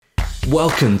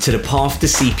Welcome to the Path to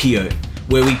CPO,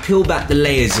 where we peel back the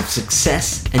layers of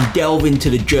success and delve into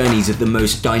the journeys of the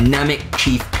most dynamic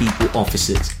Chief People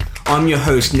Officers. I'm your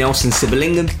host, Nelson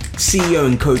Sivalingam, CEO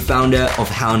and co-founder of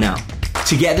How Now.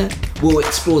 Together, we'll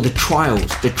explore the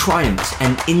trials, the triumphs,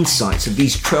 and insights of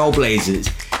these trailblazers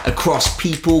across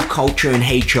people, culture, and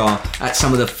HR at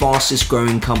some of the fastest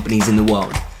growing companies in the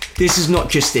world. This is not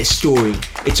just their story,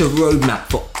 it's a roadmap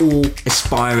for all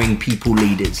aspiring people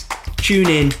leaders. Tune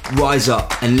in, rise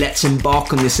up, and let's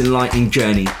embark on this enlightening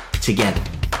journey together.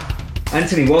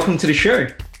 Anthony, welcome to the show.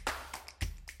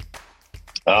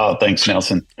 Oh, thanks,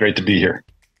 Nelson. Great to be here.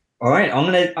 All right,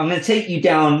 I'm gonna take you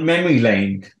down memory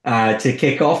lane to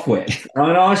kick off with. I'm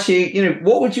gonna ask you,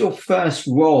 what was your first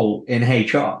role in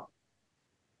HR?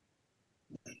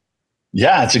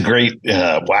 Yeah, it's a great,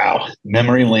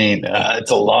 memory lane.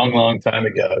 It's a long, long time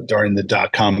ago during the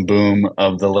dot-com boom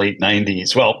of the late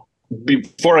 90s. Well,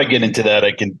 before I get into that,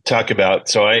 I can talk about,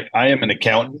 so I am an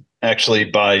accountant actually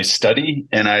by study,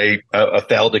 and a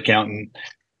failed accountant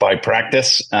by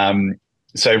practice.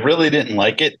 So I really didn't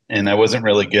like it, and I wasn't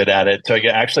really good at it. So I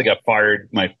actually got fired.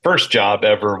 My first job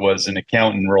ever was an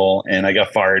accountant role, and I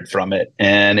got fired from it.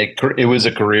 And it was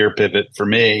a career pivot for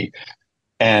me.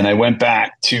 And I went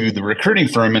back to the recruiting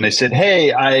firm and I said,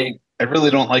 hey, I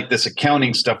really don't like this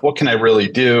accounting stuff. What can I really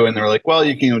do? And they're like, well,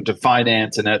 you can go to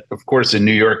finance. And of course, in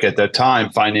New York at that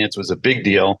time, finance was a big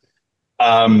deal.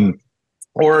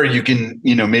 Or you can,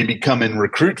 maybe come and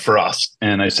recruit for us.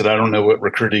 And I said, I don't know what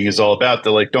recruiting is all about.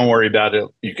 They're like, don't worry about it.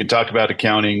 You can talk about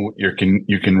accounting.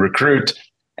 You can recruit.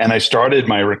 And I started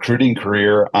my recruiting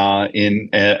career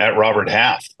at Robert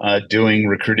Half, doing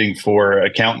recruiting for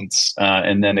accountants,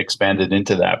 and then expanded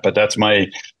into that. But that's my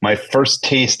first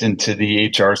taste into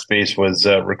the HR space was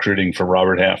recruiting for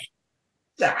Robert Half.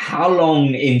 How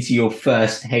long into your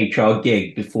first HR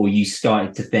gig before you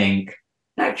started to think,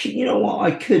 actually, you know what, I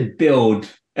could build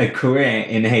a career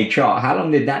in HR? How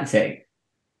long did that take?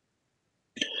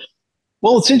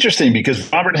 Well, it's interesting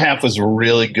because Robert Half was a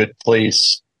really good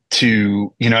place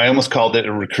to, I almost called it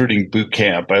a recruiting boot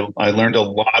camp. I learned a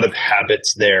lot of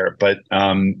habits there, but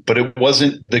it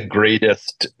wasn't the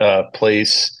greatest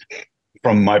place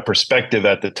from my perspective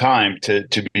at the time to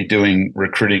be doing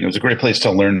recruiting. It was a great place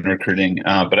to learn recruiting,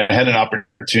 but I had an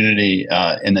opportunity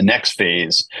in the next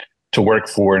phase to work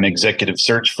for an executive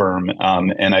search firm,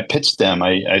 and I pitched them.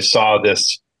 I saw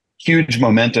this huge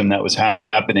momentum that was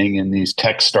happening in these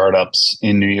tech startups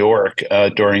in New York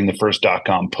during the first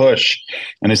dot-com push.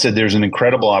 And I said, there's an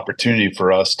incredible opportunity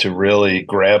for us to really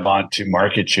grab onto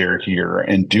market share here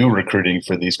and do recruiting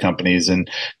for these companies. And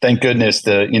thank goodness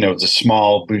it's a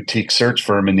small boutique search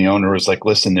firm, and the owner was like,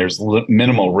 listen, there's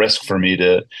minimal risk for me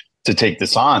to take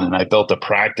this on. And I built a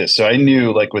practice. So I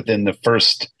knew within the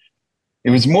first, it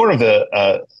was more of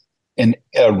a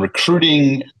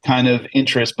recruiting kind of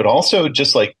interest, but also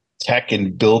just tech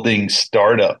and building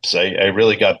startups. I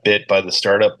really got bit by the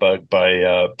startup bug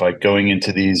by going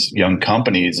into these young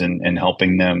companies and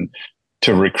helping them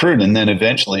to recruit. And then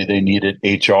eventually they needed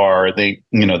HR. They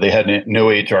had no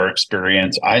HR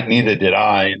experience. Neither did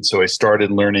I. And so I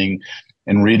started learning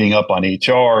and reading up on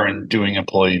HR and doing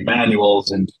employee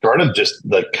manuals, and started just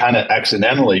kind of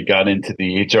accidentally got into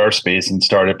the HR space and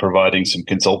started providing some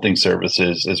consulting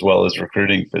services as well as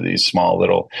recruiting for these small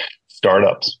little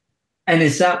startups. And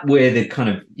is that where the kind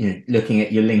of, looking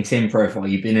at your LinkedIn profile,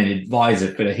 you've been an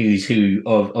advisor for the who's who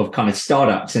of kind of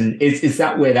startups. And is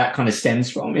that where that kind of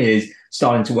stems from, is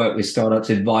starting to work with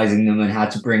startups, advising them on how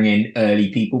to bring in early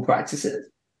people practices?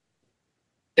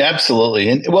 Absolutely.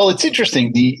 And well, it's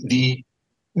interesting. The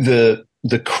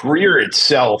career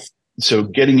itself. So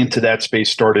getting into that space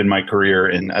started my career.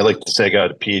 And I like to say I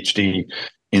got a PhD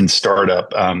in startup,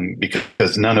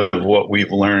 because none of what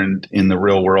we've learned in the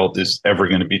real world is ever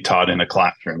going to be taught in a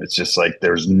classroom. It's just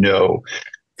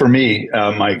for me,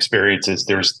 my experience is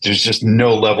there's just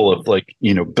no level of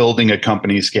building a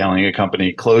company, scaling a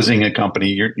company, closing a company.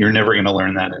 You're never going to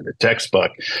learn that in a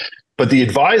textbook. But the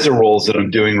advisor roles that I'm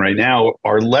doing right now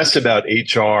are less about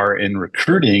HR and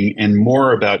recruiting and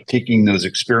more about taking those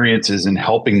experiences and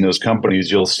helping those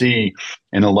companies. You'll see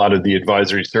in a lot of the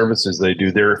advisory services they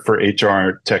do, they're for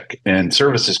HR, tech, and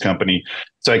services company.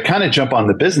 So I kind of jump on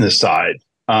the business side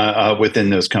within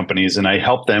those companies, and I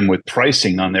help them with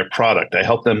pricing on their product. I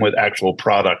help them with actual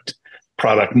product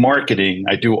marketing.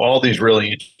 I do all these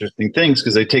really interesting things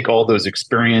because I take all those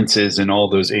experiences and all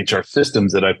those HR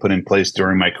systems that I put in place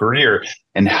during my career,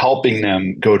 and helping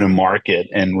them go to market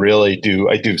and really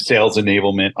I do sales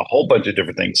enablement, a whole bunch of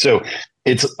different things. So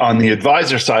it's on the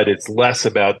advisor side, it's less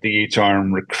about the HR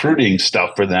and recruiting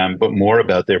stuff for them, but more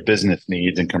about their business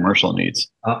needs and commercial needs.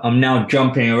 I'm now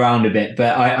jumping around a bit,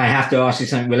 but I have to ask you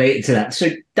something related to that. So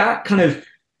that kind of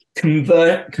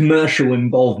commercial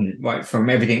involvement, right, from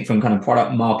everything from kind of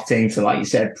product marketing to, like you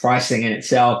said, pricing in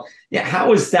itself. Yeah,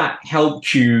 how has that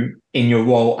helped you in your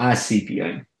role as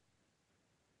CPO?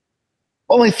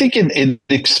 Well, I think it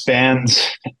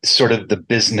expands sort of the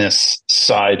business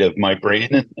side of my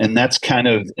brain. And that's kind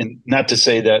of, and not to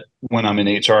say that when I'm in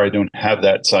HR, I don't have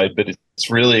that side, but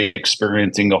it's really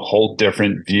experiencing a whole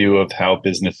different view of how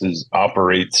businesses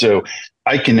operate. So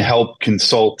I can help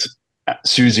consult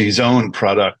Suzy's own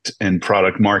product and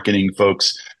product marketing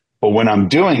folks. But when I'm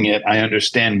doing it, I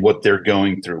understand what they're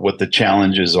going through, what the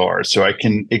challenges are. So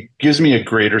it gives me a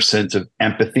greater sense of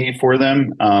empathy for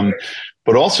them.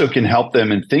 But also can help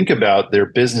them and think about their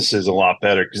businesses a lot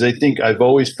better. Because I think I've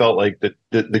always felt like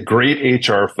the great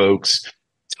HR folks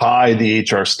tie the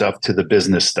HR stuff to the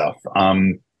business stuff,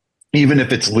 even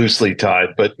if it's loosely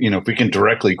tied. But if we can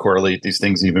directly correlate these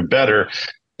things even better,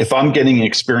 if I'm getting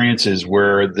experiences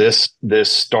where this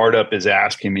startup is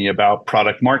asking me about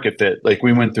product market fit, like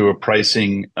we went through a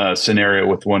pricing scenario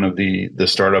with one of the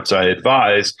startups I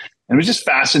advised. And it was just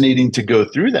fascinating to go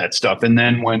through that stuff. And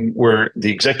then when the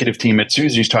executive team at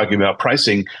Suzy's talking about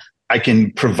pricing, I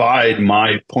can provide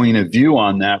my point of view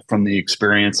on that from the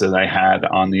experience that I had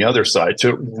on the other side.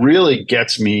 So it really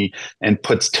gets me and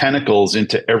puts tentacles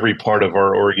into every part of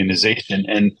our organization.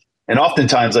 And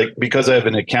oftentimes, like, because I have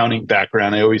an accounting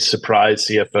background, I always surprise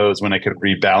CFOs when I could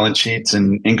read balance sheets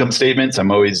and income statements.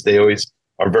 They always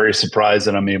are very surprised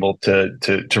that I'm able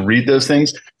to read those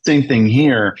things. Same thing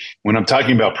here. When I'm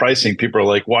talking about pricing, people are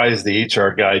like, why is the HR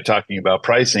guy talking about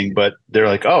pricing? But they're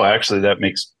like, oh, actually, that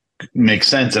makes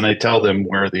sense. And I tell them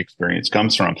where the experience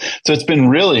comes from. So it's been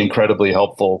really incredibly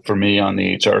helpful for me on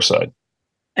the HR side.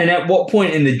 And at what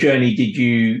point in the journey did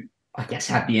you, I guess,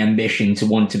 have the ambition to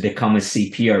want to become a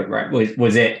CPO, right?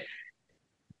 Was it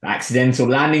accidental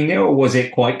landing there, or was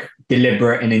it quite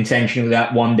deliberate and intentional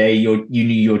that one day you knew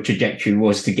your trajectory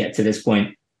was to get to this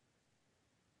point?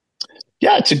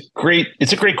 Yeah, it's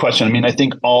a great question. I mean, I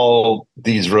think all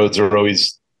these roads are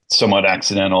always somewhat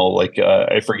accidental. Like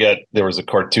I forget, there was a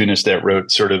cartoonist that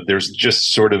wrote there's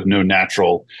just sort of no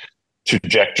natural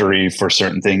trajectory for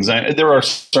certain things. There are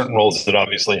certain roles that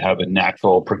obviously have a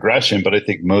natural progression, but I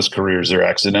think most careers are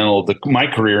accidental. My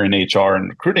career in HR and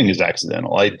recruiting is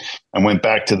accidental. I went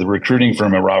back to the recruiting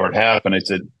firm at Robert Half and I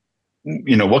said,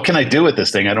 what can I do with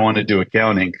this thing? I don't want to do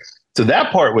accounting. So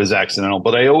that part was accidental,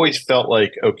 but I always felt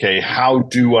like, okay, how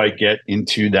do I get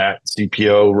into that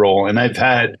CPO role? And I've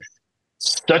had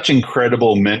such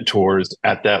incredible mentors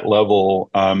at that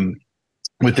level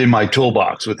within my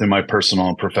toolbox, within my personal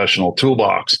and professional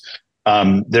toolbox.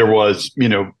 There was,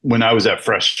 when I was at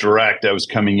Fresh Direct, I was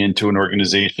coming into an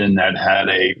organization that had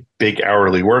a big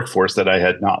hourly workforce that I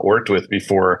had not worked with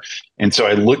before. And so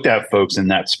I looked at folks in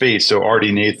that space. So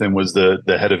Artie Nathan was the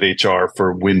head of HR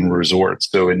for Wynn Resorts,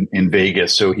 so in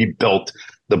Vegas. So he built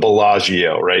the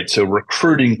Bellagio, right? So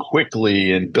recruiting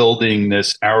quickly and building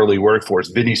this hourly workforce.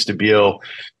 Vinny Stabile,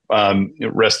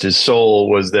 rest his soul,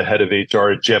 was the head of HR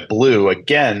at JetBlue.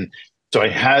 Again, so I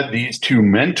had these two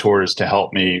mentors to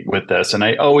help me with this. And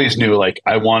I always knew like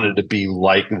I wanted to be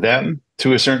like them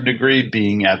to a certain degree,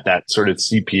 being at that sort of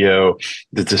CPO,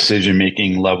 the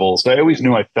decision-making level. So I always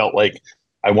knew I felt like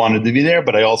I wanted to be there,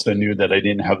 but I also knew that I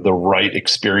didn't have the right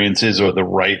experiences or the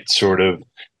right sort of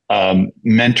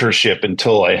mentorship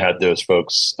until I had those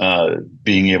folks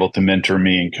being able to mentor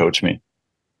me and coach me.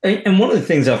 And one of the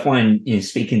things I find,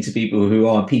 speaking to people who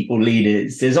are people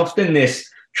leaders, there's often this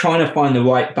trying to find the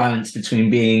right balance between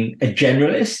being a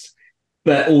generalist,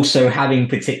 but also having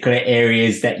particular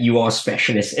areas that you are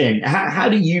specialists in. How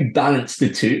do you balance the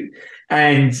two?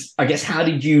 And I guess, how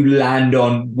did you land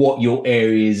on what your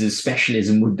areas of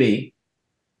specialism would be?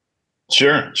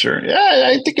 Sure.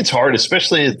 Yeah, I think it's hard,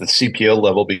 especially at the CPO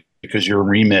level, because you're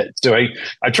remit. So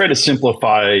I try to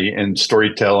simplify and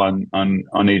storytell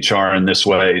on HR in this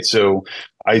way. So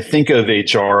I think of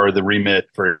HR, the remit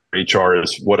for HR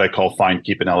is what I call find,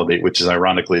 keep, and elevate, which is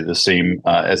ironically the same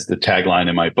as the tagline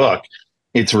in my book.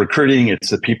 it's recruiting, it's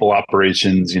the people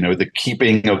operations, the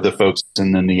keeping of the folks,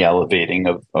 and then the elevating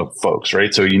of folks,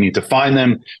 right? So you need to find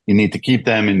them, you need to keep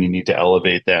them, and you need to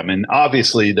elevate them. And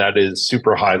obviously that is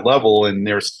super high level, and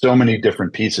there's so many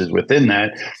different pieces within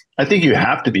that. I think you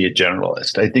have to be a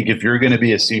generalist. I think if you're going to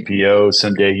be a CPO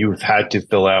someday, you've had to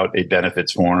fill out a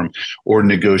benefits form or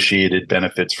negotiated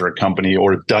benefits for a company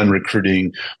or done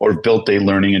recruiting or built a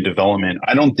learning and development.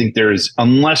 I don't think there's,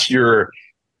 unless you're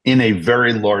in a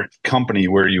very large company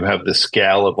where you have the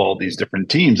scale of all these different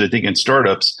teams, I think in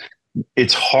startups,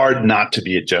 it's hard not to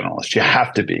be a generalist. You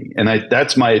have to be. And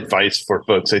that's my advice for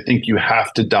folks. I think you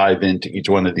have to dive into each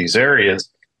one of these areas,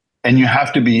 and you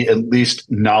have to be at least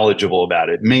knowledgeable about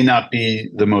it. It may not be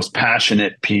the most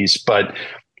passionate piece, but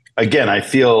again, I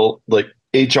feel like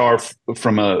HR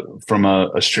from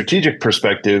a strategic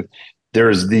perspective,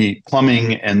 there's the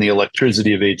plumbing and the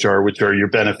electricity of HR, which are your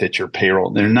benefits, your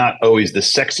payroll. They're not always the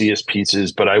sexiest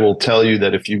pieces, but I will tell you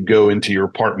that if you go into your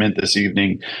apartment this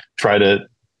evening, try to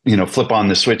flip on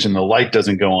the switch and the light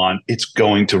doesn't go on, it's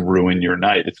going to ruin your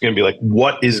night. It's going to be like,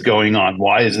 what is going on?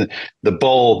 Why is the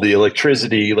bulb, the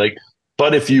electricity, like,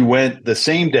 but if you went the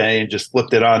same day and just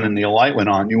flipped it on and the light went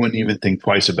on, you wouldn't even think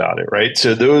twice about it, right?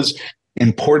 So those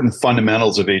important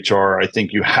fundamentals of HR, I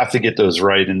think you have to get those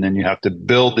right. And then you have to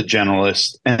build the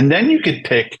generalist. And then you could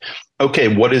pick,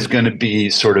 okay, what is going to be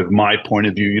sort of my point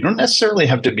of view? You don't necessarily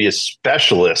have to be a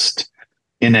specialist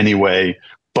in any way,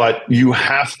 but you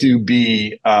have to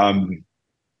be,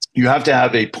 you have to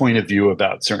have a point of view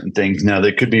about certain things. Now,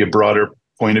 there could be a broader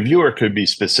point of view or it could be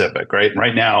specific, right?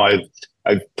 Right now,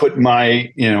 I've put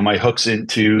my hooks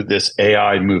into this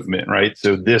AI movement, right?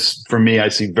 So this, for me, I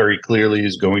see very clearly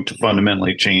is going to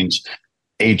fundamentally change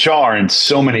HR in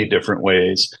so many different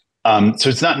ways. So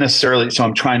it's not necessarily, so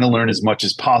I'm trying to learn as much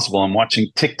as possible. I'm watching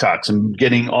TikToks. I'm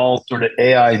getting all sort of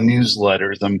AI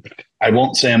newsletters. I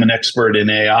won't say I'm an expert in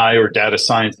AI or data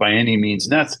science by any means.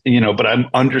 And that's, but I'm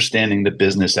understanding the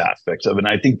business aspects of it. And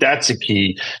I think that's a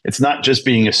key. It's not just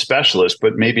being a specialist,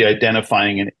 but maybe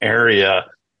identifying an area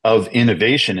of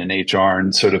innovation in HR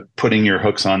and sort of putting your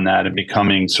hooks on that and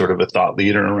becoming sort of a thought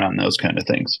leader around those kind of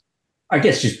things. I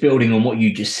guess just building on what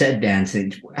you just said, Dan,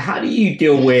 how do you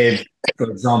deal with,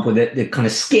 for example, the kind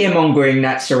of scaremongering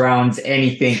that surrounds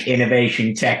anything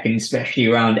innovation tech, and especially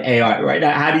around AI, right?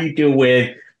 How do you deal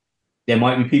with, there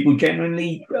might be people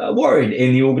genuinely worried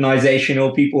in the organization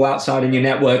or people outside in your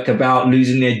network about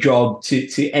losing their job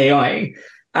to AI?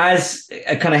 As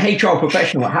a kind of HR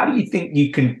professional, how do you think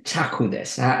you can tackle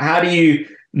this? How do you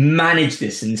manage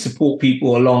this and support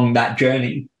people along that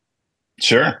journey?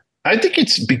 Sure. I think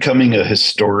it's becoming a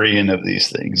historian of these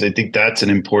things. I think that's an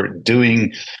important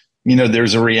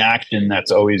there's a reaction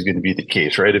that's always going to be the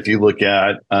case, right? If you look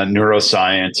at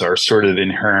neuroscience, our sort of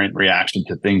inherent reaction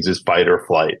to things is fight or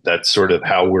flight. That's sort of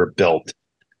how we're built.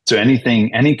 So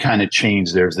any kind of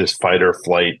change, there's this fight or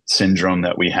flight syndrome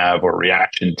that we have or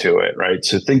reaction to it, right?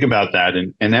 So think about that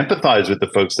and empathize with the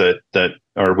folks that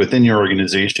are within your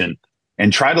organization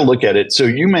and try to look at it. So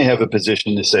you may have a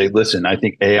position to say, listen, I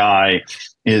think AI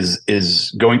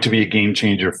is going to be a game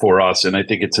changer for us. And I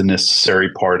think it's a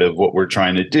necessary part of what we're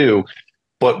trying to do.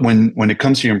 But when it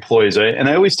comes to your employees,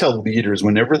 I always tell leaders,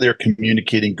 whenever they're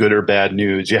communicating good or bad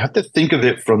news, you have to think of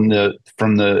it from the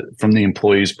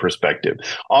employee's perspective.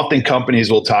 Often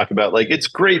companies will talk about, like, it's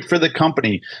great for the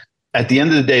company. At the end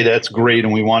of the day, that's great,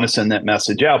 and we want to send that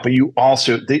message out. But you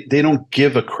also, they don't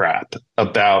give a crap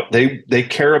about, they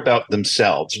care about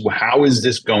themselves. How is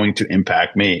this going to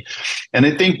impact me? And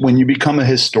I think when you become a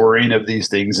historian of these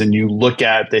things and you look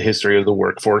at the history of the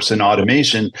workforce and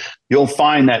automation, you'll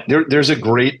find that there's a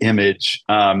great image,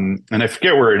 and I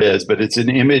forget where it is, but it's an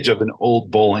image of an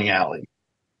old bowling alley.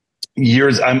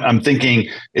 I'm thinking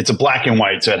it's a black and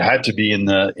white, so it had to be in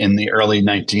the early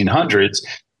 1900s.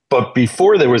 But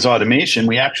before there was automation,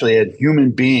 we actually had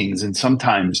human beings and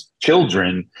sometimes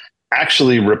children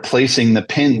actually replacing the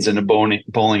pins in a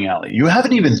bowling alley. You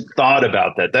haven't even thought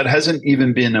about that. That hasn't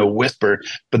even been a whisper,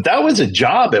 but that was a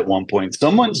job at one point.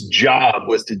 Someone's job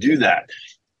was to do that.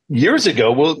 Years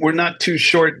ago, we're not too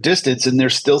short distance, and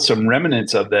there's still some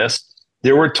remnants of this.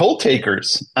 There were toll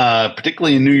takers,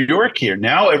 particularly in New York here.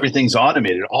 Now everything's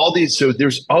automated. So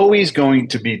there's always going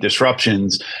to be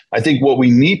disruptions. I think what we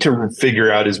need to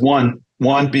figure out is one,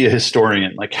 be a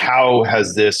historian. Like, how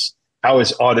has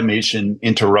automation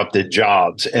interrupted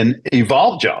jobs and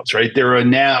evolved jobs, right? There are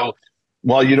now,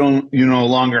 while you no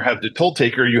longer have the toll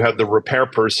taker, you have the repair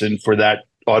person for that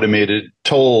automated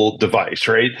toll device,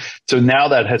 right? So now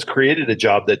that has created a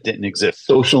job that didn't exist.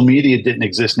 Social media didn't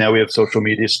exist. Now we have social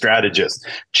media strategists.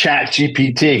 Chat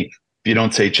GPT. if you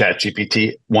don't say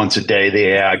ChatGPT once a day, the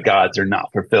AI gods are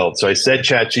not fulfilled. So I said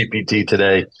ChatGPT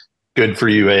today. Good for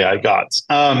you, AI gods.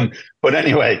 But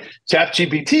anyway,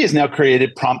 ChatGPT has now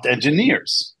created prompt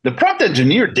engineers. The prompt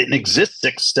engineer didn't exist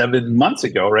 6, 7 months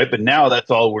ago, right? But now that's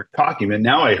all we're talking about.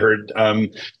 Now I heard,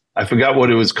 I forgot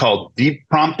what it was called, deep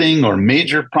prompting or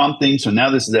major prompting. So now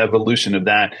this is the evolution of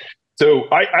that. So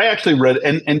I actually read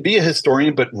and be a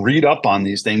historian, but read up on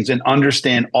these things and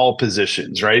understand all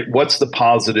positions, right? What's the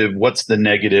positive? What's the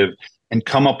negative? And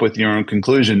come up with your own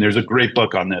conclusion. There's a great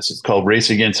book on this. It's called Race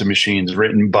Against the Machines,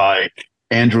 written by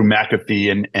Andrew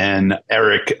McAfee and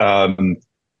Eric. I'm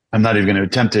not even going to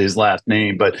attempt his last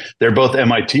name, but they're both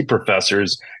MIT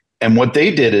professors. And what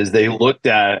they did is they looked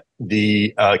at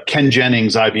the Ken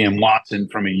Jennings, IBM Watson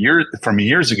from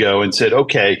years ago, and said,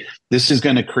 okay, this is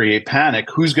going to create panic.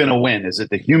 Who's going to win? Is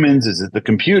it the humans? Is it the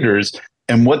computers?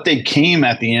 And what they came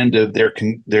at the end of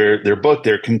their book,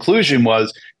 their conclusion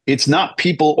was, it's not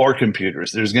people or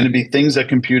computers. There's going to be things that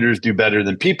computers do better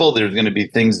than people. There's going to be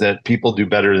things that people do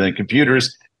better than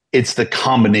computers. It's the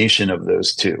combination of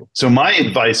those two. So my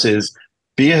advice is,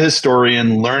 be a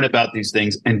historian, learn about these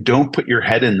things, and don't put your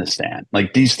head in the sand.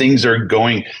 Like, these things are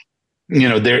going,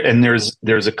 there, and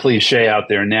there's a cliche out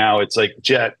there now. It's like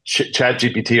Chat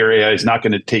GPT or AI is not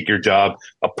going to take your job.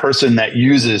 A person that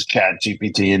uses Chat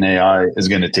GPT and AI is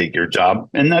going to take your job.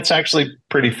 And that's actually a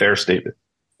pretty fair statement.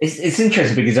 It's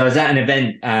interesting because I was at an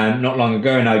event not long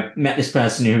ago, and I met this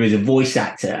person who is a voice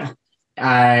actor,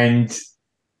 and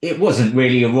it wasn't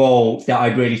really a role that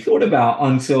I'd really thought about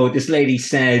until this lady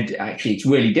said, actually, it's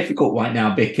really difficult right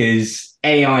now because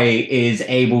AI is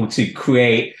able to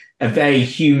create a very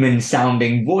human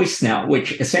sounding voice now,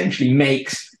 which essentially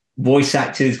makes voice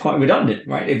actors quite redundant,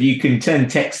 right? If you can turn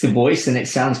text to voice, then it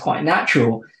sounds quite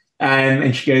natural.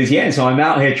 And she goes, yeah, so I'm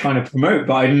out here trying to promote,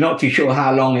 but I'm not too sure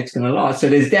how long it's going to last. So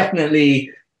there's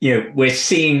definitely, we're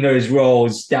seeing those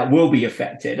roles that will be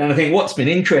affected. And I think what's been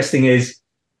interesting is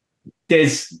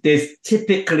there's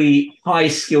typically high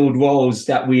skilled roles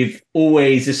that we've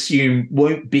always assumed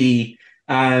won't be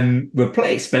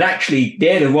replaced, but actually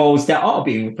they're the roles that are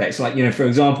being replaced. Like, for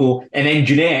example, an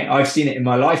engineer, I've seen it in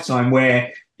my lifetime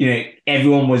where,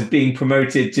 everyone was being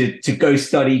promoted to go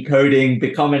study coding,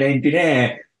 become an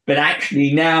engineer. But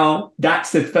actually now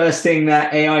that's the first thing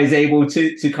that AI is able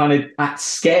to kind of at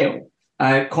scale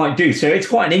quite do. So it's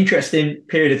quite an interesting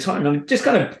period of time. I'm just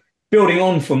kind of building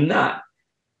on from that.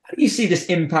 How do you see this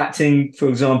impacting, for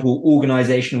example,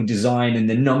 organizational design and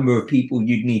the number of people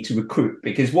you'd need to recruit?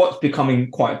 Because what's becoming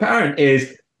quite apparent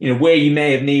is, where you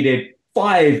may have needed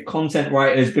 5 content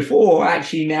writers before,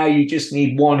 actually now you just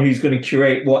need one who's going to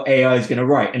curate what AI is going to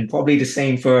write. And probably the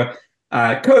same for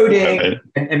coding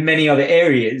and many other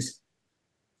areas.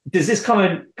 Does this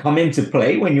come into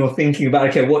play when you're thinking about,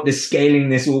 okay, what does scaling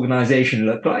this organization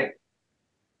look like?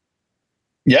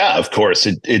 Yeah, of course.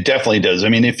 It definitely does. I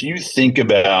mean, if you think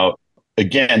about,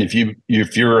 again, if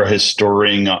you're a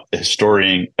historian,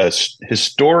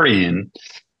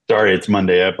 sorry, it's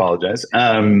Monday, I apologize.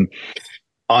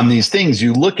 On these things,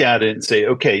 you look at it and say,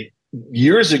 okay,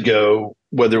 years ago,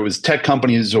 whether it was tech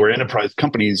companies or enterprise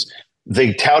companies,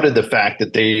 they touted the fact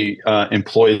that they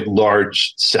employed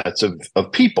large sets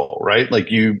of people, right? Like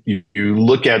you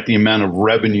look at the amount of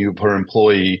revenue per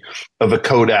employee of a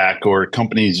Kodak or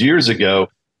companies years ago,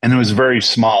 and it was very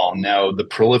small. Now the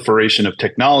proliferation of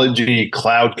technology,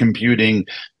 cloud computing,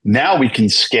 now we can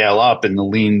scale up, and the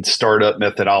lean startup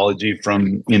methodology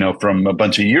from a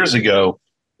bunch of years ago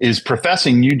is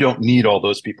professing you don't need all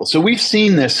those people. So we've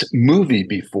seen this movie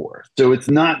before. So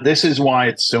this is why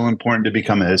it's so important to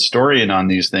become a historian on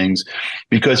these things,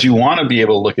 because you want to be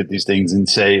able to look at these things and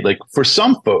say, like, for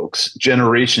some folks,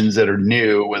 generations that are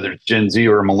new, whether it's Gen Z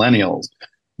or millennials,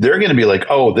 they're going to be like,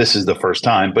 oh, this is the first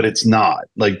time, but it's not.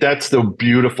 Like, that's the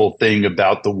beautiful thing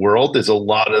about the world, is a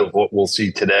lot of what we'll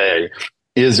see today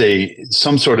is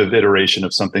some sort of iteration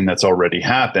of something that's already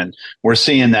happened. We're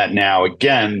seeing that now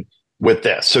again with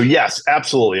this. So yes,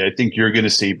 absolutely. I think you're going to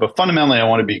see, but fundamentally, I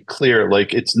want to be clear.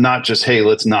 Like, it's not just, hey,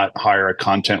 let's not hire a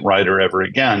content writer ever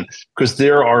again, because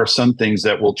there are some things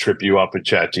that will trip you up with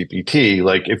ChatGPT.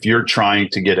 Like, if you're trying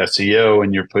to get SEO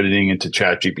and you're putting into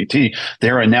ChatGPT,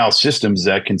 there are now systems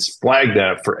that can flag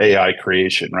that for AI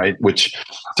creation, right?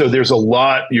 So there's a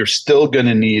lot you're still going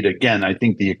to need. Again, I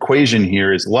think the equation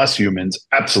here is less humans.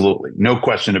 Absolutely. No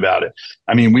question about it.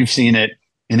 I mean, we've seen it.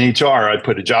 In HR, I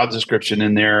put a job description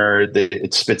in there.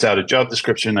 It spits out a job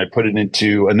description. I put it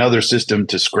into another system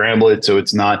to scramble it so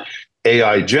it's not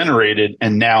AI generated.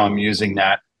 And now I'm using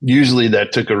that. Usually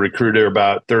that took a recruiter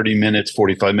about 30 minutes,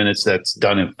 45 minutes. That's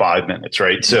done in 5 minutes,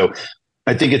 right? So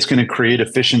I think it's going to create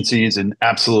efficiencies and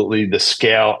absolutely the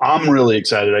scale. I'm really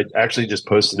excited. I actually just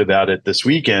posted about it this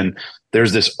weekend.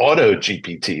 There's this auto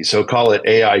GPT, so call it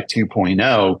AI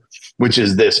 2.0, which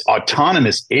is this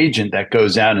autonomous agent that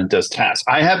goes out and does tasks.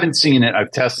 I haven't seen it.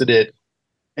 I've tested it.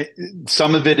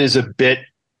 Some of it is a bit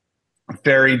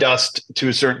fairy dust to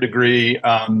a certain degree.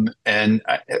 And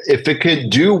if it could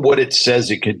do what it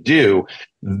says it could do,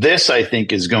 this I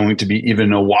think is going to be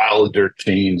even a wilder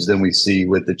change than we see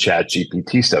with the Chat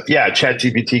GPT stuff. Yeah, Chat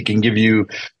GPT can give you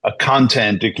a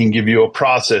content, it can give you a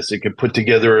process, it can put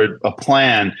together a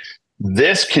plan.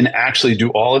 This can actually do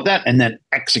all of that and then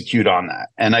execute on that.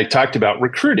 And I talked about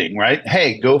recruiting, right?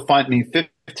 Hey, go find me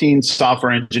 15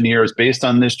 software engineers based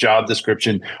on this job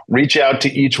description. Reach out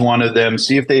to each one of them,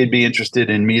 see if they'd be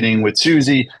interested in meeting with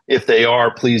Suzy. If they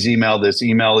are, please email this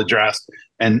email address.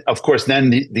 And of course, then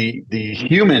the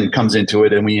human comes into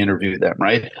it and we interview them,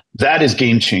 right? That is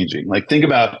game changing. Like, think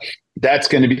about that's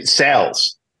going to be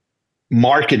sales,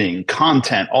 marketing,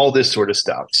 content, all this sort of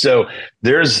stuff. So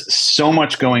there's so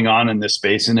much going on in this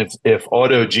space. And if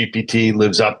Auto GPT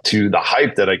lives up to the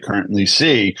hype that I currently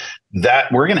see,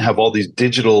 that we're going to have all these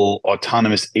digital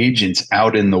autonomous agents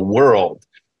out in the world.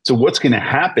 So what's going to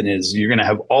happen is you're going to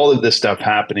have all of this stuff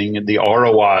happening, and the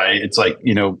ROI, it's like,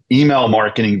 email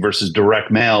marketing versus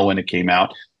direct mail. When it came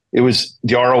out, the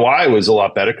ROI was a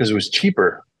lot better because it was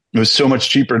cheaper. It was so much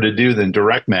cheaper to do than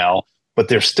direct mail. But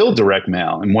they're still direct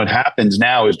mail. And what happens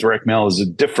now is direct mail is a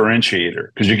differentiator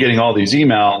because you're getting all these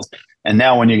emails. And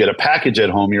now when you get a package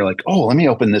at home, you're like, oh, let me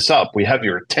open this up. We have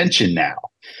your attention now,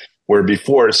 where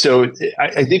before. So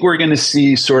I think we're going to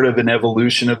see sort of an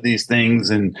evolution of these things,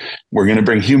 and we're going to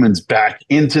bring humans back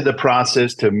into the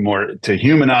process to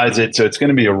humanize it. So it's going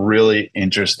to be a really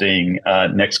interesting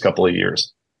next couple of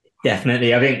years.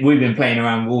 Definitely. I think we've been playing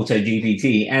around with Auto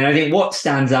GPT, and I think what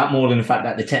stands out more than the fact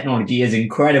that the technology is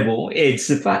incredible, it's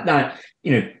the fact that,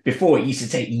 before it used to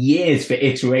take years for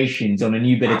iterations on a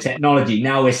new bit of technology.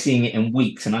 Now we're seeing it in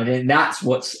weeks. And I think that's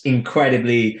what's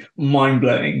incredibly mind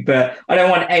blowing. But I don't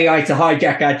want AI to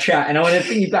hijack our chat. And I want to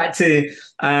bring you back to,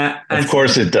 of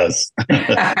course it does.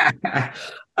 I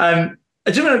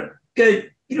just want to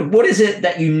go, what is it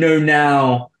that you know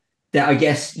now that I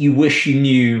guess you wish you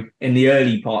knew in the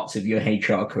early parts of your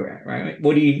HR career, right?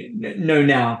 What do you know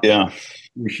now? Yeah.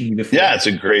 Wish you knew before? Yeah, it's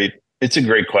a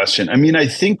great question. I mean, I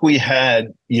think we had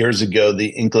years ago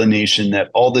the inclination that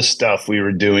all this stuff we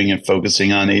were doing and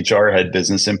focusing on HR had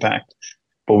business impact,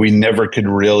 but we never could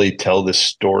really tell the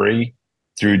story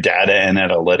through data and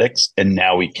analytics. And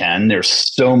now we can. There's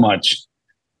so much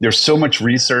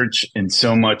research and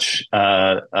so much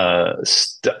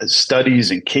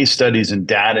studies and case studies and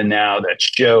data now that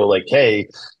show, like, hey,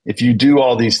 if you do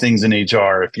all these things in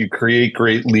HR, if you create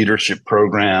great leadership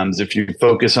programs, if you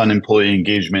focus on employee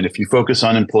engagement, if you focus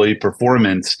on employee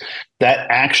performance, that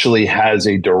actually has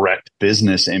a direct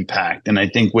business impact. And I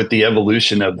think with the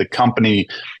evolution of the company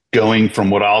going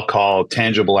from what I'll call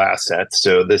tangible assets,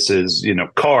 so this is,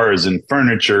 cars and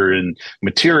furniture and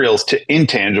materials, to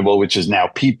intangible, which is now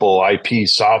people, IP,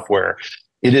 software,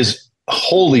 it is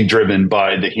wholly driven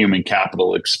by the human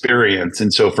capital experience.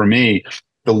 And so for me,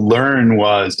 the learn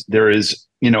was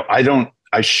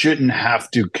I shouldn't have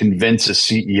to convince a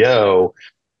CEO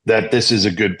that this is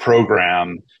a good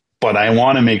program, but I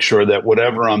want to make sure that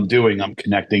whatever I'm doing, I'm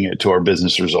connecting it to our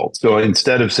business results. So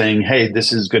instead of saying, hey,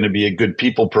 this is going to be a good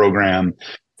people program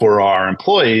for our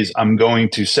employees, I'm going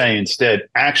to say instead,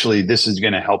 actually, this is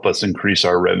going to help us increase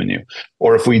our revenue.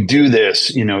 Or if we do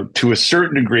this, to a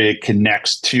certain degree, it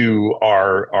connects to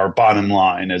our bottom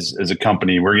line as a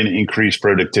company. We're going to increase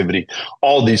productivity,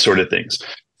 all these sort of things.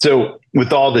 So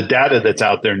with all the data that's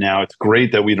out there now, it's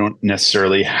great that we don't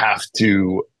necessarily have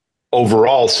to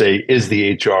overall say, is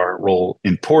the HR role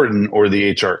important or the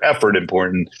HR effort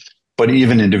important? But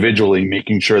even individually,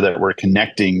 making sure that we're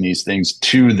connecting these things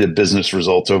to the business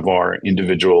results of our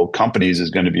individual companies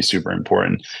is going to be super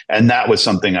important. And that was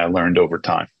something I learned over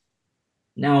time.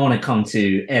 Now I want to come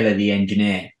to Ella, the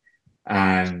engineer,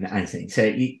 Anthony.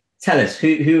 So tell us,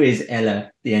 who is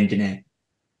Ella, the engineer?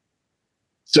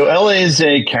 So Ella is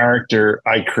a character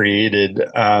I created.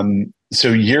 So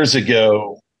years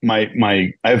ago,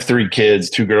 I have 3 kids,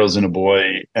 2 girls and a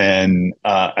boy, and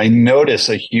I notice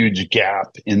a huge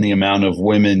gap in the amount of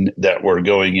women that were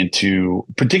going into,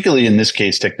 particularly in this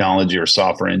case, technology or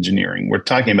software engineering. We're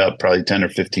talking about probably 10 or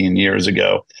 15 years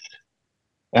ago.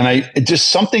 And just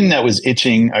something that was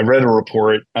itching. I read a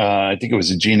report, I think it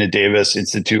was a Gina Davis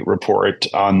Institute report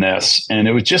on this, and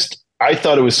it was I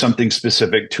thought it was something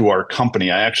specific to our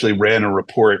company. I actually ran a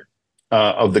report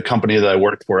of the company that I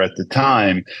worked for at the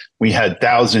time. We had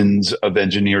thousands of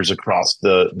engineers across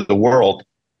the world.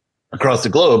 across the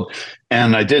globe.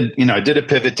 And I did a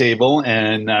pivot table,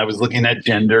 and I was looking at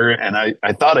gender, and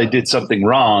I thought I did something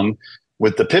wrong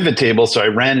with the pivot table. So I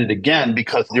ran it again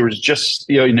because there was just,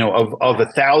 of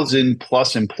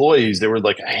 1,000+ employees, there were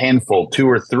like a handful, two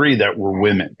or three that were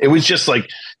women. It was just like,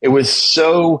 it was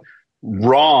so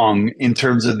wrong in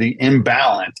terms of the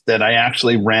imbalance that I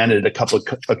actually ran it a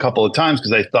couple of times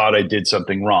because I thought I did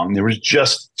something wrong. There was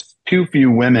just too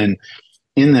few women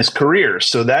in this career.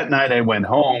 So that night I went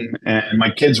home, and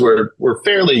my kids were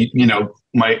fairly,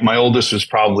 my oldest was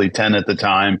probably 10 at the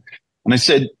time. And I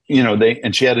said,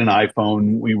 and she had an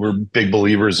iPhone. We were big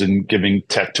believers in giving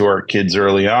tech to our kids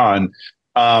early on,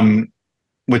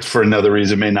 which for another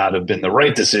reason may not have been the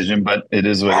right decision, but it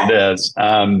is what it is.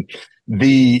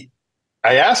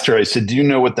 I asked her, I said, do you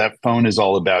know what that phone is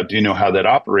all about? Do you know how that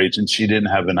operates? And she didn't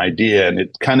have an idea. And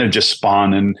it kind of just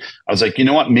spawned. And I was like, you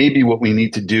know what? Maybe what we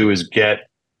need to do is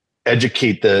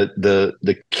educate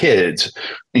the kids.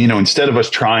 Instead of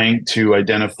us trying to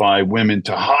identify women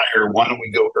to hire, why don't we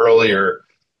go earlier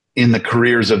in the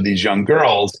careers of these young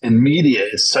girls? And media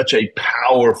is such a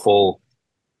powerful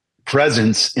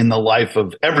presence in the life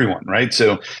of everyone, right?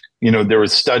 So, there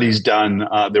was studies done.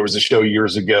 There was a show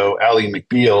years ago, Ally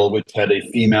McBeal, which had a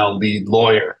female lead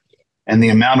lawyer, and the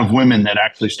amount of women that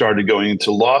actually started going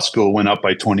into law school went up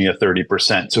by 20 or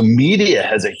 30%. So media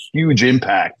has a huge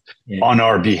impact on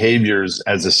our behaviors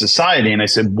as a society. And I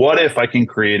said, what if I can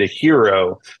create a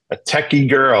hero, a techie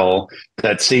girl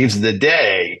that saves the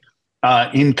day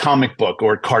in comic book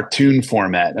or cartoon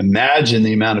format? Imagine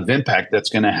the amount of impact that's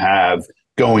going to have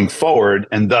going forward.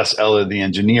 And thus Ella the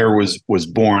engineer was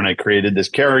born. I created this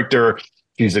character.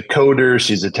 She's a coder.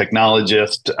 She's a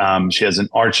technologist. She has an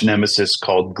arch nemesis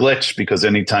called Glitch, because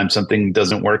anytime something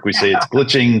doesn't work, we say it's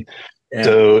glitching. Yeah.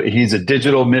 So he's a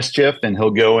digital mischief, and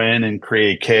he'll go in and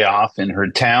create chaos in her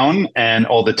town and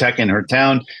all the tech in her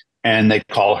town. And they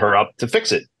call her up to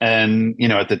fix it. And,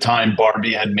 at the time,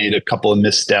 Barbie had made a couple of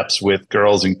missteps with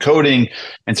girls in coding.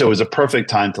 And so it was a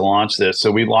perfect time to launch this.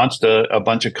 So we launched a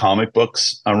bunch of comic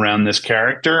books around this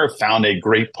character, found a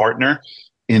great partner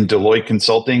in Deloitte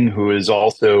Consulting, who has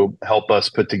also helped us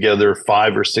put together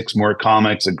 5 or 6 more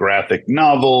comics, a graphic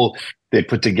novel. They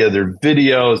put together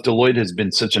videos. Deloitte has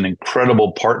been such an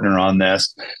incredible partner on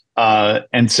this.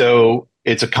 And so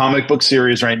it's a comic book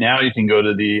series right now. You can go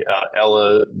to the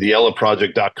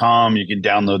EllaProject.com. You can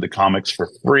download the comics for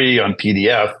free on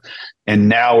PDF. And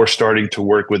now we're starting to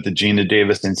work with the Gina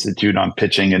Davis Institute on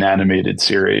pitching an animated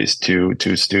series to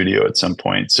studio at some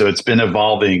point. So it's been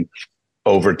evolving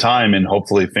over time, and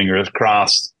hopefully, fingers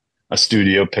crossed, a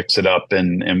studio picks it up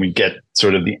and we get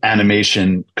sort of the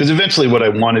animation. Because eventually what I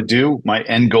want to do, my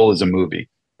end goal is a movie.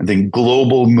 I think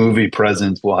global movie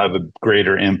presence will have a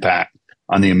greater impact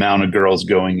on the amount of girls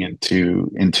going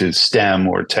into STEM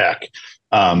or tech.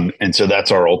 And so that's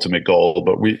our ultimate goal,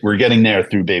 but we're getting there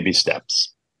through baby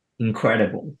steps.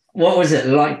 Incredible. What was it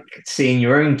like seeing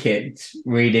your own kids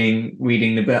reading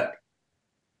the book?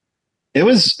 It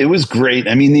was great.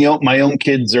 I mean, my own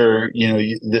kids are,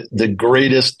 the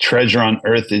greatest treasure on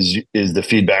earth is the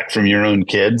feedback from your own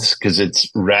kids, because it's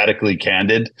radically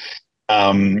candid.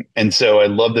 And so I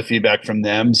love the feedback from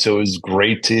them. So it was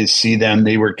great to see them.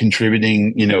 They were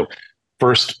contributing,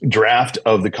 first draft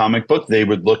of the comic book. They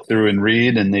would look through and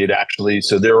read, and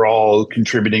so they're all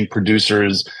contributing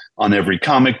producers on every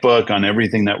comic book, on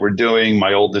everything that we're doing.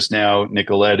 My oldest now,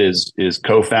 Nicolette, is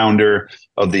co-founder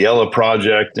of the Ella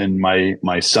Project, and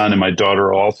my son and my daughter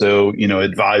are also,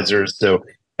 advisors. So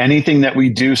anything that we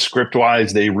do script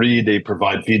wise, they read, they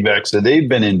provide feedback. So they've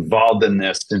been involved in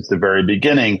this since the very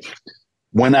beginning.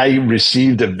 When I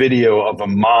received a video of a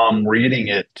mom reading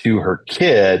it to her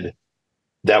kid,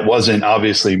 that wasn't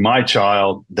obviously my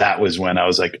child. That was when I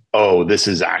was like, oh, this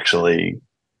is actually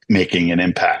making an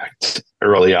impact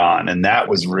early on. And that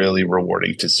was really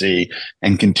rewarding to see,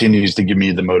 and continues to give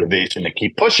me the motivation to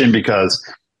keep pushing, because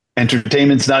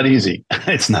entertainment's not easy.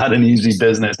 It's not an easy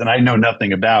business, and I know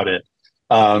nothing about it.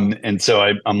 And so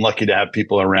I'm lucky to have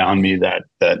people around me that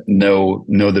know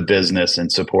the business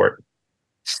and support.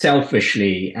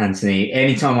 Selfishly, Anthony,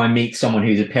 anytime I meet someone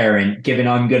who's a parent, given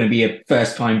I'm going to be a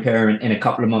first-time parent in a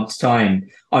couple of months' time,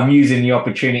 I'm using the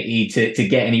opportunity to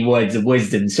get any words of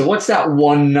wisdom. So what's that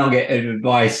one nugget of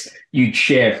advice you'd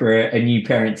share for a new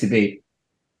parent to be?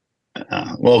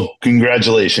 Well,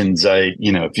 congratulations.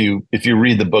 If you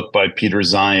read the book by Peter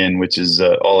Zion, which is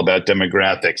all about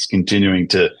demographics, continuing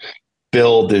to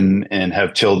build and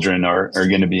have children are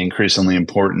going to be increasingly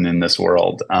important in this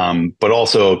world. But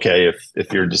also, okay,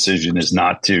 if your decision is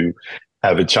not to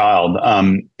have a child,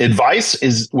 advice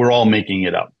is we're all making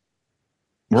it up.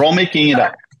 We're all making it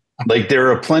up. Like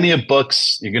there are plenty of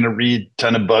books. You're going to read a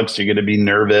ton of books. You're going to be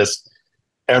nervous.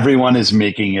 Everyone is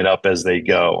making it up as they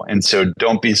go. And so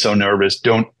don't be so nervous.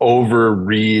 Don't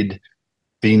overread.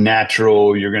 Be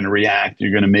natural. You're going to react.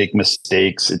 You're going to make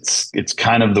mistakes. It's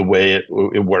kind of the way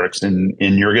it works. And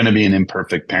you're going to be an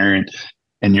imperfect parent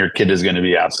and your kid is going to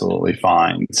be absolutely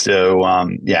fine. So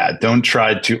yeah, don't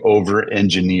try to over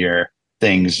engineer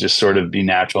things. Just sort of be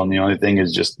natural. And the only thing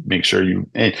is just make sure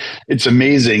it's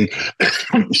amazing.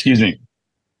 Excuse me.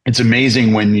 It's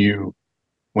amazing when you're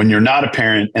not a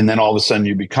parent and then all of a sudden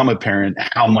you become a parent,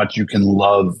 how much you can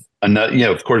love another,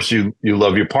 of course you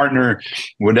love your partner,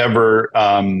 whatever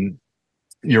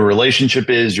your relationship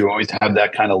is, you always have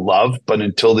that kind of love. But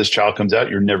until this child comes out,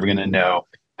 you're never going to know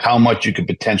how much you could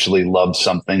potentially love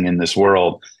something in this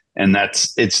world. And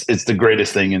it's the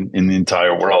greatest thing in the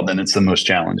entire world. And it's the most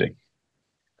challenging.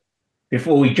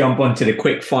 Before we jump onto the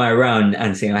quick fire round,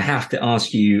 Anthony, I have to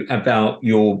ask you about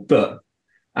your book.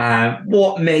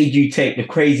 What made you take the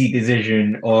crazy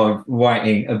decision of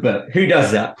writing a book? Who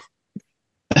does that?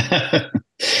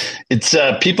 It's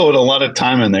people with a lot of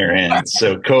time on their hands.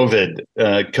 So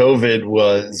COVID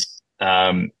was,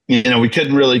 we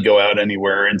couldn't really go out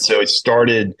anywhere. And so I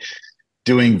started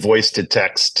doing voice to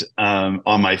text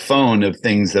on my phone of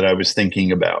things that I was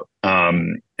thinking about.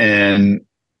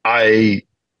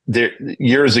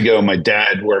 Years ago, my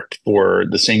dad worked for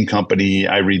the same company.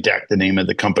 I redact the name of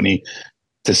the company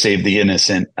to save the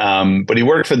innocent. But he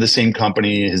worked for the same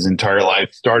company his entire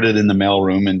life, started in the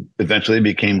mailroom and eventually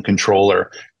became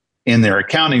controller in their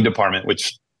accounting department,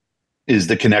 which is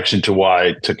the connection to why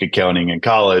I took accounting in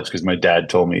college, because my dad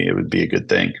told me it would be a good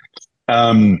thing.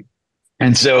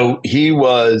 And so he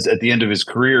was, at the end of his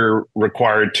career,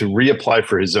 required to reapply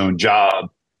for his own job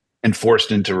and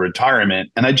forced into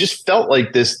retirement. And I just felt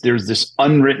like there's this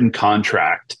unwritten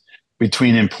contract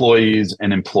between employees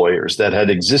and employers that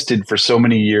had existed for so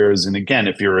many years. And again,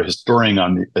 if you're a historian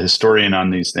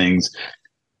on these things,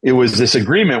 it was this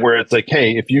agreement where it's like,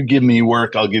 hey, if you give me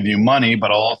work, I'll give you money, but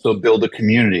I'll also build a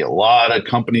community. A lot of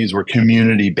companies were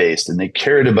community based and they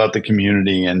cared about the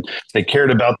community and they cared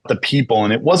about the people.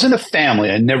 And it wasn't a family.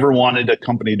 I never wanted a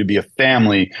company to be a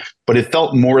family, but it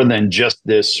felt more than just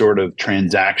this sort of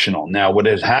transactional. Now, what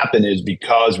has happened is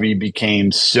because we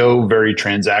became so very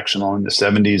transactional in the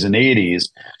 70s and 80s,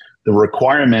 the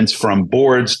requirements from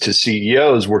boards to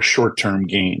CEOs were short-term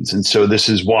gains. And so this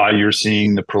is why you're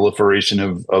seeing the proliferation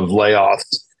of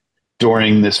layoffs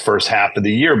during this first half of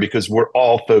the year, because we're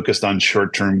all focused on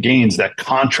short-term gains. That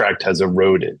contract has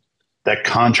eroded. That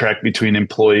contract between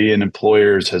employee and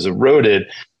employers has eroded.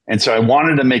 And so I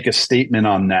wanted to make a statement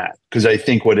on that, because I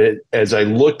think as I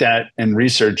looked at and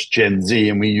researched Gen Z,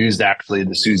 and we used actually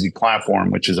the Suzy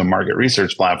platform, which is a market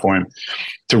research platform,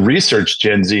 to research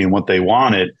Gen Z and what they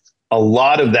wanted, a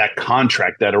lot of that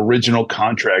contract, that original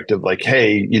contract of like,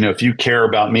 hey, if you care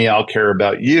about me, I'll care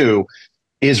about you,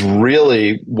 is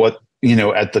really what,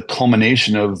 at the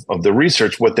culmination of the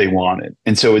research, what they wanted.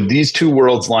 And so these two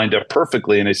worlds lined up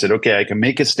perfectly. And I said, okay, I can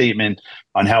make a statement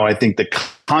on how I think the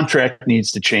contract needs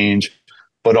to change,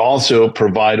 but also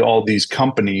provide all these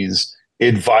companies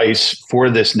advice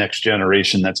for this next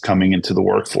generation that's coming into the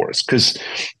workforce. Because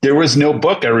there was no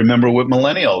book. I remember with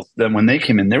millennials that when they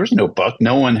came in, there was no book.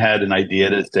 No one had an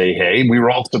idea to say, hey, we were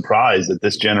all surprised that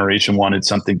this generation wanted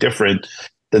something different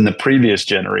than the previous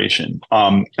generation.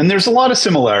 And there's a lot of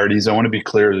similarities. I want to be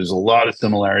clear. There's a lot of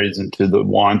similarities into the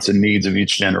wants and needs of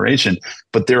each generation,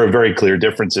 but there are very clear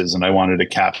differences. And I wanted to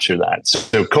capture that.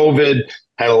 So COVID,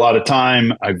 had a lot of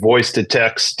time. I voiced to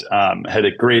text, had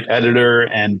a great editor,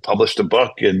 and published a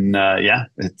book. And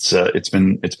it's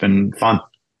been fun.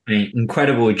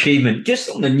 Incredible achievement.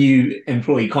 Just on the new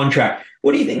employee contract,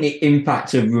 what do you think the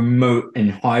impact of remote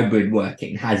and hybrid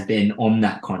working has been on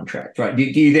that contract? Right? Do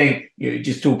you think,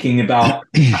 just talking about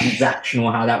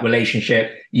transactional, how that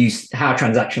relationship how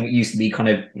transactional it used to be kind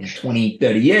of 20,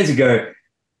 30 years ago?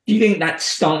 Do you think that's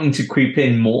starting to creep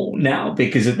in more now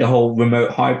because of the whole remote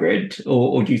hybrid,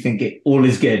 or do you think it all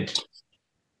is good?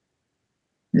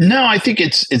 No, I think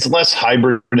it's less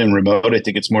hybrid and remote. I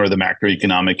think it's more of the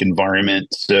macroeconomic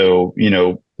environment. So,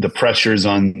 the pressures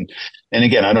on, and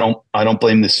again, I don't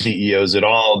blame the CEOs at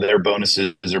all. Their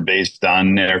bonuses are based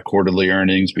on their quarterly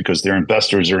earnings because their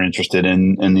investors are interested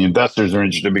in, and the investors are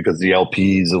interested because the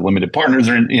LPs, the limited partners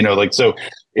are, so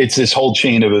it's this whole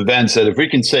chain of events that if we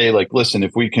can say, like, listen,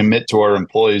 if we commit to our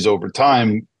employees over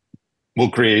time,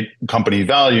 we'll create company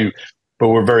value, but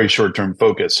we're very short-term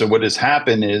focused. So what has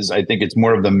happened is, I think it's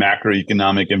more of the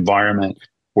macroeconomic environment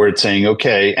where it's saying,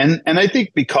 okay, and I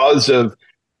think because of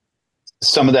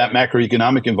some of that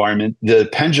macroeconomic environment, the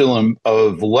pendulum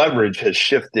of leverage has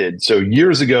shifted. So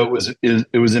years ago,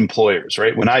 it was employers,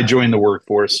 right? When I joined the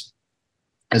workforce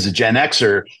as a Gen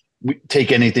Xer,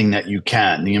 take anything that you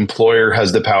can. The employer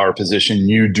has the power position.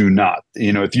 You do not.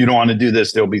 If you don't want to do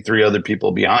this, there'll be three other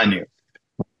people behind you.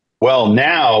 Well,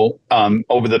 now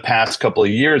over the past couple of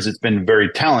years, it's been very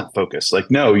talent focused. Like,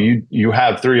 no, you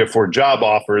have 3 or 4 job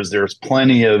offers. There's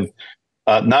plenty of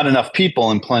not enough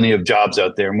people and plenty of jobs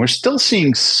out there. And we're still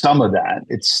seeing some of that.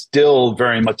 It's still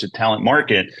very much a talent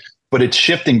market, but it's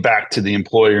shifting back to the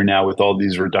employer now with all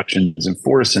these reductions in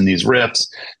force and these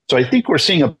rifts. So I think we're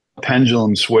seeing a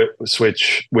pendulum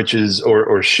switch, which is,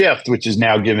 or shift, which is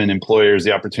now giving employers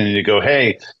the opportunity to go,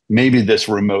 hey, maybe this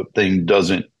remote thing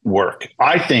doesn't work.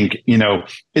 I think,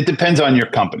 it depends on your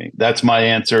company. That's my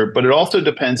answer. But it also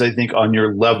depends, I think, on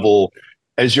your level.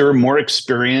 As you're more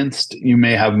experienced, you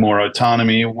may have more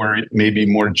autonomy, where maybe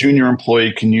more junior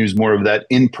employee can use more of that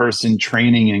in-person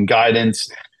training and guidance.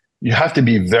 You have to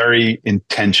be very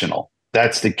intentional.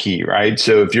 That's the key, right?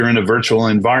 So if you're in a virtual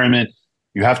environment,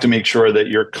 you have to make sure that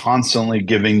you're constantly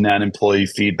giving that employee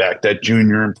feedback, that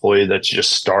junior employee that's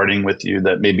just starting with you,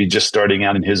 that maybe just starting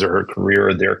out in his or her career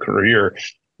or their career.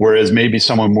 Whereas maybe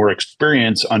someone more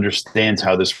experienced understands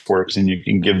how this works and you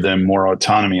can give them more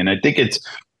autonomy. And I think it's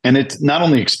not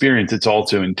only experience, it's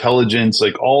also intelligence.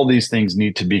 Like, all these things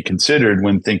need to be considered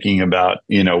when thinking about,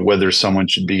 whether someone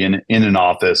should be in an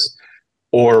office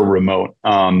or remote.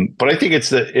 But I think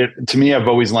to me, I've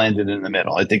always landed in the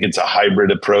middle. I think it's a hybrid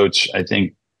approach. I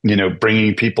think,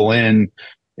 bringing people in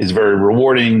is very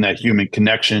rewarding, that human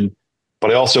connection. But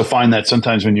I also find that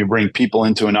sometimes when you bring people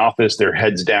into an office, they're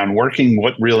heads down working.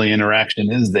 What really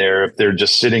interaction is there if they're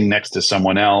just sitting next to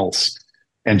someone else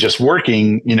and just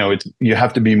working? You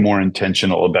have to be more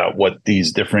intentional about what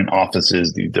these different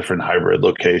offices, these different hybrid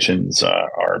locations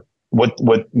are, what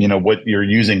you're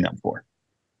using them for.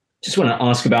 Just want to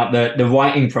ask about the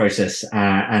writing process,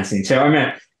 Anthony. So I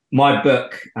remember my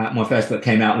first book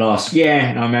came out last year,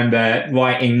 and I remember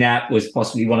writing that was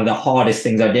possibly one of the hardest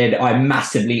things I did. I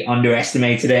massively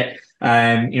underestimated it.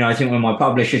 I think when my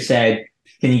publisher said,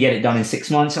 "Can you get it done in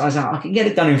 6 months?" I was like, "I can get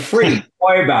it done in 3. Don't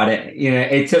worry about it."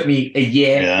 It took me a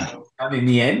year in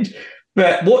the end.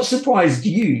 But what surprised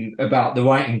you about the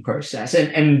writing process?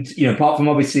 And apart from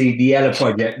obviously the Ella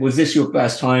project, was this your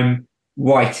first time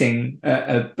writing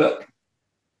a book?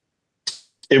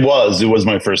 It was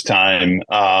my first time.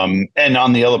 And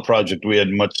on the Ella project, we had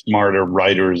much smarter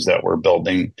writers that were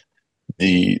building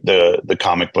the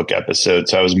comic book episode.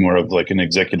 So I was more of like an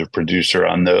executive producer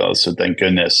on those. So thank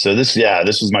goodness. So this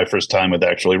was my first time with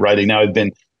actually writing. Now I've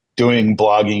been doing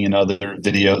blogging and other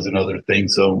videos and other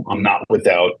things, so I'm not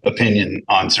without opinion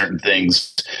on certain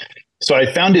things. So I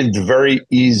found it very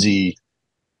easy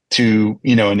to,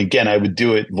 and again, I would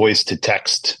do it voice to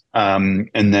text, and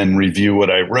then review what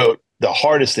I wrote. The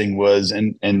hardest thing was,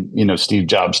 and Steve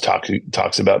Jobs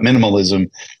talks about minimalism.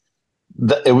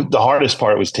 The hardest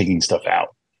part was taking stuff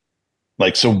out.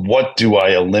 Like, so what do I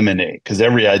eliminate? Because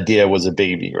every idea was a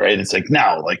baby, right? It's like,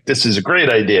 no, like, this is a great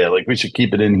idea. Like, we should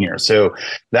keep it in here. So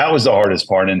that was the hardest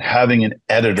part. And having an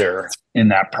editor in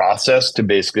that process to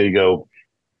basically go,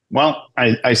 well,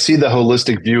 I see the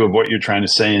holistic view of what you're trying to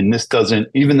say. And this doesn't,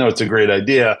 even though it's a great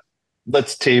idea,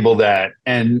 let's table that.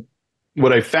 And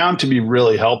what I found to be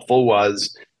really helpful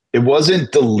was, it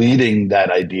wasn't deleting that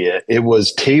idea. It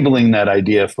was tabling that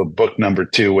idea for book number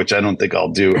 2, which I don't think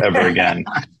I'll do ever again.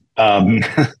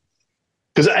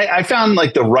 Because I found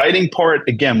like the writing part,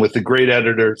 again, with the great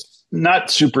editors, not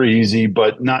super easy,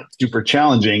 but not super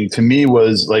challenging. To me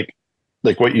was like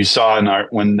what you saw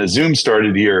when the Zoom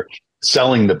started here.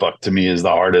 Selling the book to me is the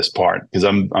hardest part, because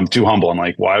I'm too humble. I'm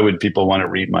like, why would people want to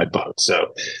read my book?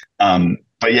 So,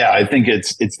 but yeah, I think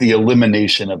it's the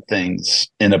elimination of things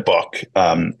in a book.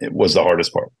 It was the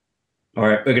hardest part. All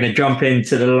right, we're going to jump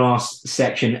into the last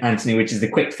section, Anthony, which is the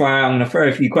quick fire. I'm going to throw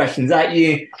a few questions at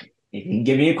you. You can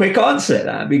give me a quick answer.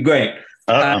 That'd be great.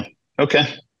 Okay.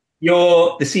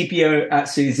 You're the CPO at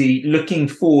Suzy. Looking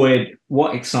forward,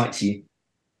 what excites you?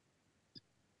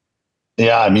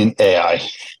 Yeah, I mean, AI.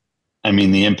 I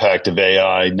mean, the impact of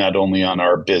AI, not only on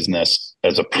our business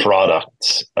as a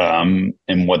product, and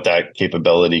what that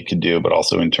capability could do, but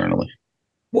also internally.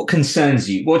 What concerns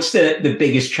you? What's the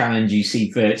biggest challenge you see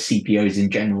for CPOs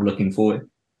in general looking forward?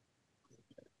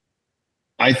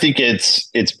 I think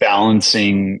it's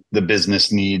balancing the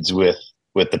business needs with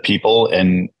the people,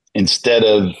 and instead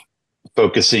of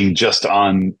focusing just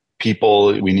on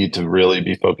people, we need to really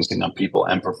be focusing on people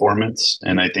and performance.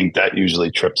 And I think that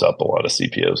usually trips up a lot of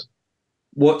CPOs.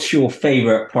 What's your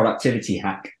favorite productivity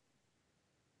hack?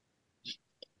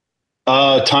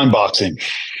 Time boxing.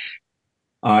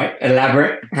 All right,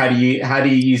 elaborate. How do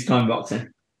you use time boxing?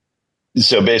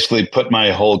 So basically put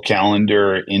my whole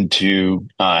calendar into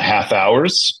half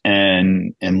hours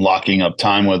and locking up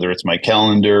time, whether it's my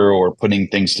calendar or putting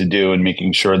things to do and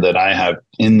making sure that I have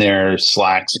in there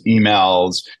Slacks,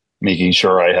 emails, making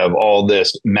sure I have all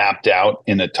this mapped out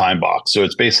in a time box. So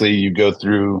it's basically you go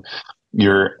through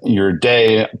your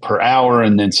day per hour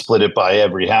and then split it by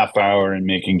every half hour and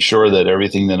making sure that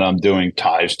everything that I'm doing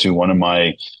ties to one of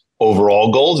my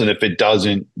overall goals. And if it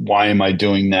doesn't, why am I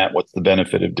doing that? What's the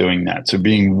benefit of doing that? So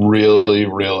being really,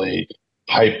 really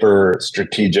hyper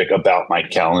strategic about my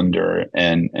calendar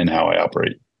and how I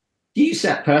operate. Do you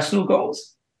set personal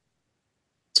goals?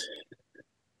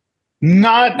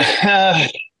 Not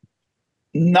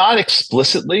not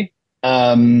explicitly.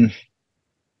 Um,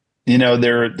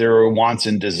 there are wants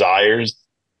and desires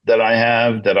that I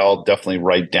have that I'll definitely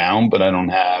write down, but I don't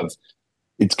have.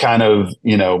 It's kind of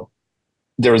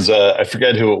there was I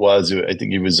forget who it was. I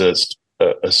think he was a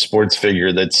sports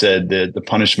figure that said that the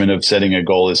punishment of setting a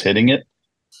goal is hitting it.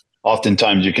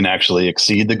 Oftentimes you can actually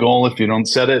exceed the goal if you don't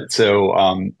set it. So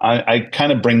I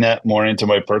kind of bring that more into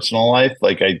my personal life.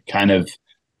 Like I kind of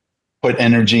put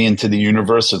energy into the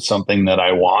universe of something that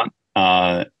I want.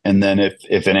 And then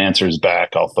if an answer is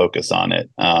back, I'll focus on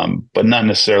it. But not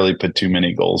necessarily put too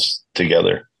many goals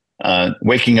together.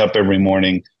 Waking up every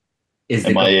morning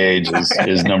at my age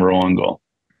is number one goal.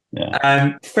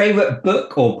 Yeah. Favorite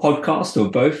book or podcast or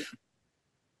both?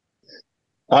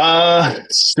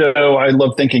 So I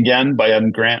love Think Again by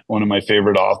Adam Grant, one of my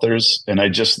favorite authors. And I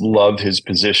just love his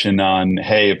position on,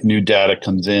 hey, if new data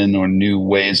comes in or new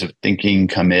ways of thinking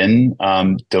come in,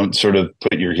 don't sort of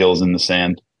put your heels in the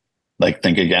sand, like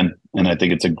think again. And I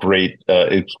think it's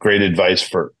it's great advice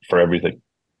for everything.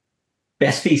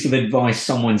 Best piece of advice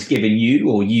someone's given you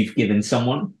or you've given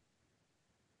someone?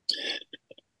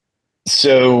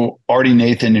 So Artie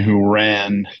Nathan, who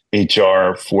ran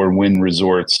HR for Wynn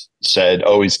Resorts, said,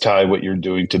 always tie what you're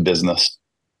doing to business.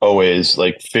 Always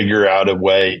like figure out a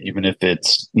way, even if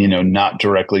it's, not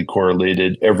directly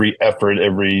correlated, every effort,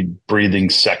 every breathing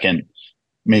second,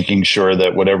 making sure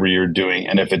that whatever you're doing,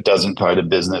 and if it doesn't tie to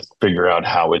business, figure out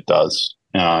how it does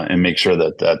and make sure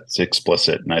that that's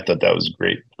explicit. And I thought that was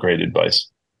great advice.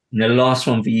 And the last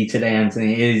one for you today,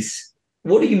 Anthony, is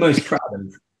what are you most proud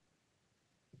of?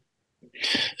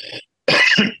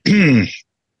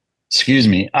 Excuse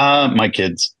me. My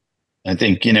kids. I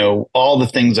think, all the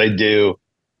things I do,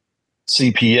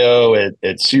 CPO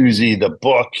at Suzy, the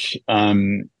book,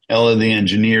 Ella the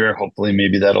engineer, hopefully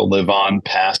maybe that'll live on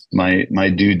past my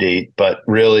due date. But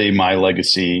really my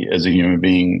legacy as a human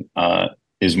being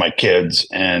is my kids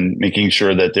and making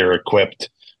sure that they're equipped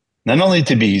not only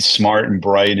to be smart and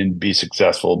bright and be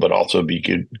successful, but also be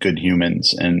good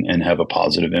humans and have a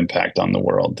positive impact on the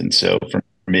world. And so for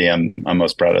me, I'm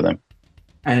most proud of them.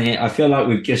 And I feel like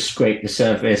we've just scraped the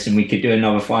surface and we could do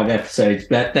another 5 episodes.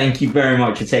 But thank you very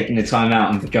much for taking the time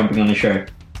out and for jumping on the show.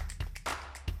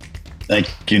 Thank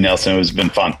you, Nelson. It's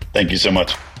been fun. Thank you so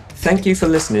much. Thank you for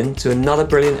listening to another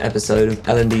brilliant episode of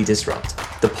L&D Disrupt,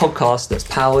 the podcast that's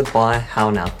powered by How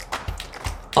Now.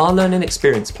 Our learning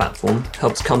experience platform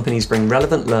helps companies bring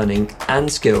relevant learning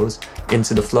and skills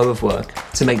into the flow of work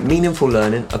to make meaningful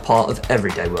learning a part of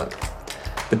everyday work.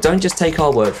 But don't just take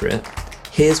our word for it.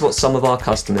 Here's what some of our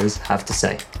customers have to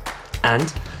say.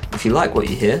 And if you like what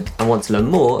you hear and want to learn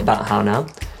more about How Now,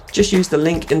 just use the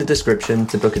link in the description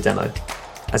to book a demo.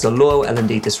 As a loyal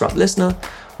L&D Disrupt listener,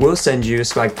 we'll send you a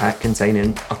swag pack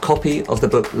containing a copy of the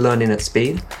book Learning at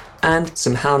Speed and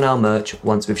some How Now merch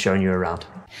once we've shown you around.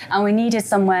 And we needed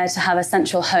somewhere to have a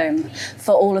central home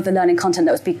for all of the learning content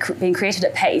that was being created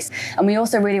at pace. And we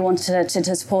also really wanted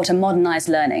to support a modernised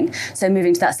learning. So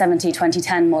moving to that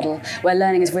 70-20-10 model, where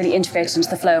learning is really integrated into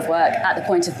the flow of work at the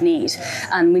point of need.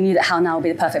 And we knew that How Now would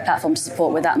be the perfect platform to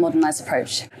support with that modernised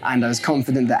approach. And I was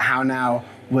confident that How Now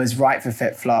was right for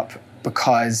FitFlop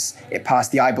because it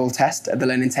passed the eyeball test at the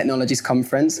Learning Technologies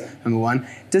Conference, number one.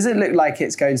 Does it look like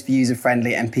it's going to be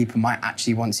user-friendly and people might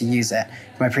actually want to use it?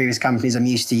 In my previous companies, I'm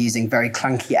used to using very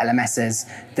clunky LMSs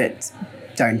that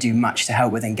don't do much to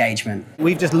help with engagement.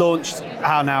 We've just launched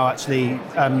How Now, actually,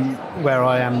 where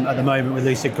I am at the moment with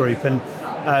Lucid Group.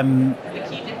 And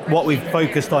what we've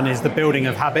focused on is the building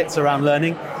of habits around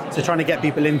learning. So trying to get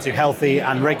people into healthy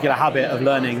and regular habit of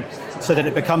learning so that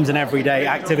it becomes an everyday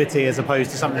activity as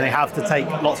opposed to something they have to take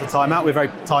lots of time out. We're very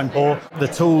time poor. The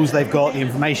tools they've got, the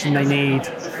information they need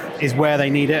is where they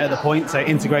need it at the point. So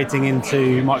integrating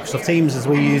into Microsoft Teams as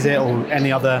we use it or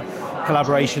any other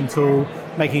collaboration tool,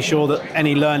 making sure that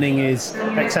any learning is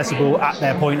accessible at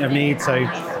their point of need. So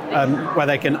where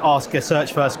they can ask a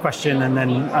search first question and then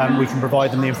we can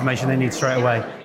provide them the information they need straight away.